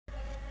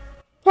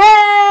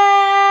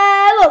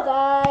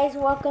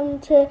welcome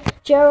to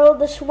Gerald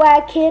the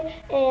Swag Kid,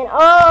 and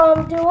all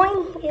I'm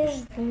doing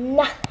is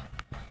nothing,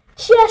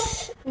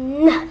 just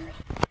nothing,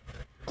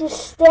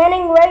 just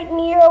standing right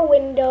near a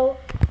window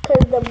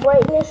because the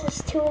brightness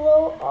is too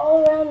low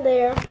all around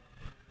there,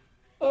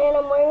 and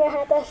I'm wearing a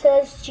hat that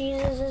says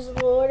Jesus is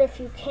Lord if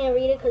you can't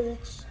read it because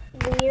it's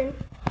weird,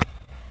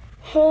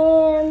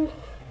 and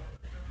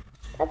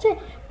that's it,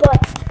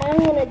 but I'm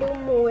going to do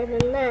more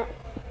than that.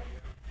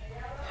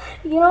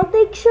 You don't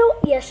think so?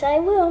 Yes, I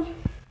will.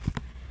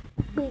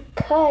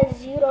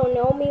 Because you don't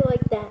know me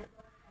like that.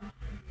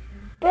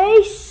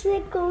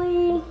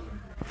 Basically,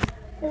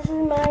 this is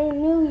my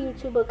new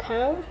YouTube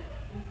account.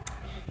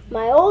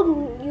 My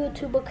old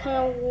YouTube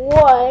account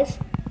was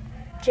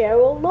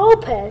Gerald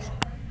Lopez.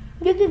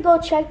 You could go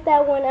check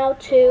that one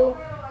out too.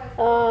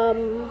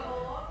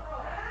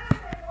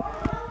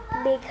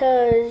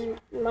 Because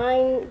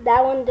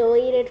that one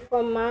deleted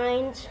from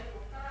mine.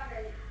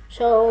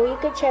 So you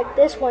could check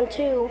this one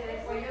too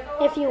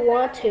if you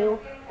want to.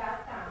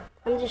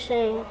 I'm just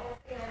saying.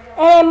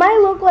 And it might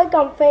look like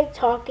I'm fake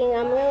talking.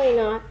 I'm really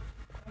not.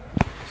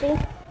 See?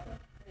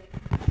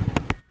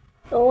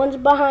 No one's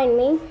behind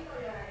me.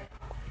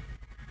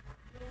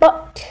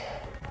 But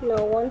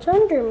no one's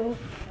under me.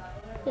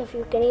 If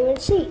you can even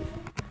see.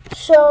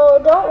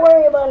 So don't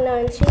worry about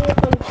nothing. See if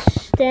I'm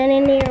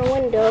standing near a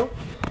window.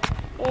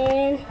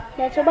 And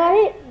that's about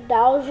it.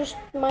 That was just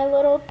my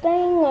little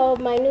thing of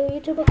my new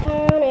YouTube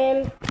account,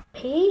 and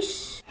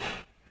peace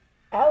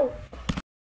out.